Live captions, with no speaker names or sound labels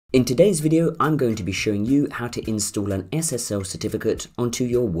In today's video, I'm going to be showing you how to install an SSL certificate onto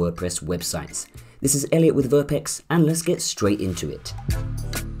your WordPress websites. This is Elliot with Verpex, and let's get straight into it.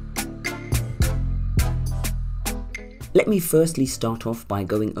 Let me firstly start off by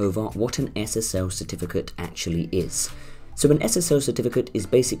going over what an SSL certificate actually is. So an SSL certificate is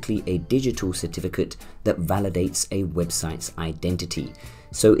basically a digital certificate that validates a website's identity.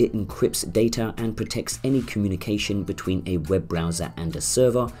 So it encrypts data and protects any communication between a web browser and a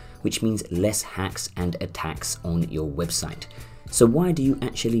server, which means less hacks and attacks on your website. So why do you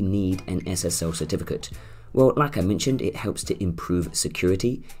actually need an SSL certificate? Well, like I mentioned, it helps to improve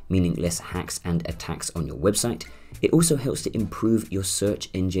security, meaning less hacks and attacks on your website. It also helps to improve your search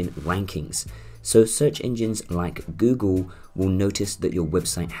engine rankings. So search engines like Google will notice that your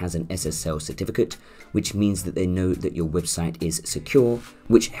website has an SSL certificate, which means that they know that your website is secure,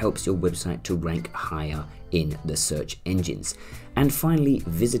 which helps your website to rank higher in the search engines. And finally,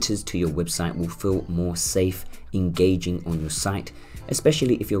 visitors to your website will feel more safe engaging on your site,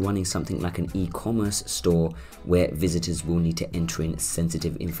 especially if you're running something like an e-commerce store where visitors will need to enter in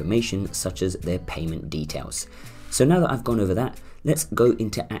sensitive information such as their payment details. So now that I've gone over that, let's go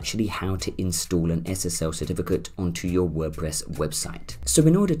into actually how to install an SSL certificate onto your WordPress website. So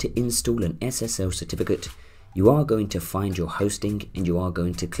in order to install an SSL certificate, you are going to find your hosting and you are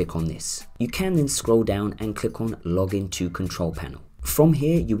going to click on this. You can then scroll down and click on Login to Control Panel. From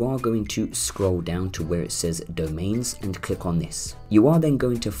here, you are going to scroll down to where it says Domains and click on this. You are then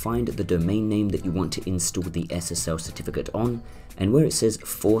going to find the domain name that you want to install the SSL certificate on, and where it says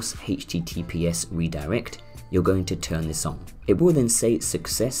Force HTTPS Redirect, you're going to turn this on. It will then say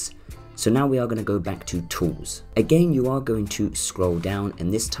Success. So now we are going to go back to Tools. Again, you are going to scroll down, and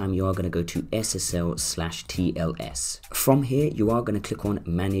this time you are going to go to SSL/TLS. From here, you are going to click on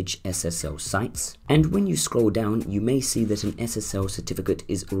Manage SSL Sites. And when you scroll down, you may see that an SSL certificate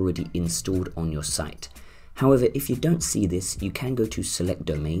is already installed on your site. However, if you don't see this, you can go to Select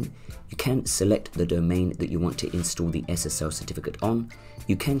Domain. You can select the domain that you want to install the SSL certificate on.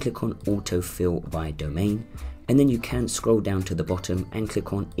 You can click on Autofill by Domain, and then you can scroll down to the bottom and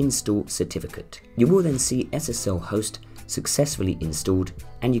click on Install Certificate. You will then see SSL Host successfully installed,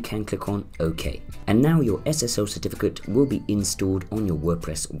 and you can click on OK. And now your SSL certificate will be installed on your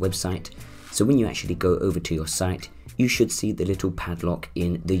WordPress website. So when you actually go over to your site, you should see the little padlock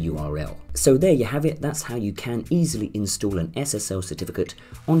in the URL. So there you have it. That's how you can easily install an SSL certificate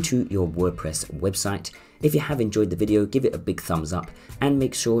onto your WordPress website. If you have enjoyed the video, give it a big thumbs up and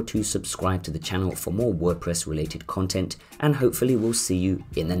make sure to subscribe to the channel for more WordPress related content, and hopefully we'll see you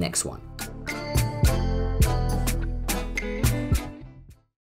in the next one.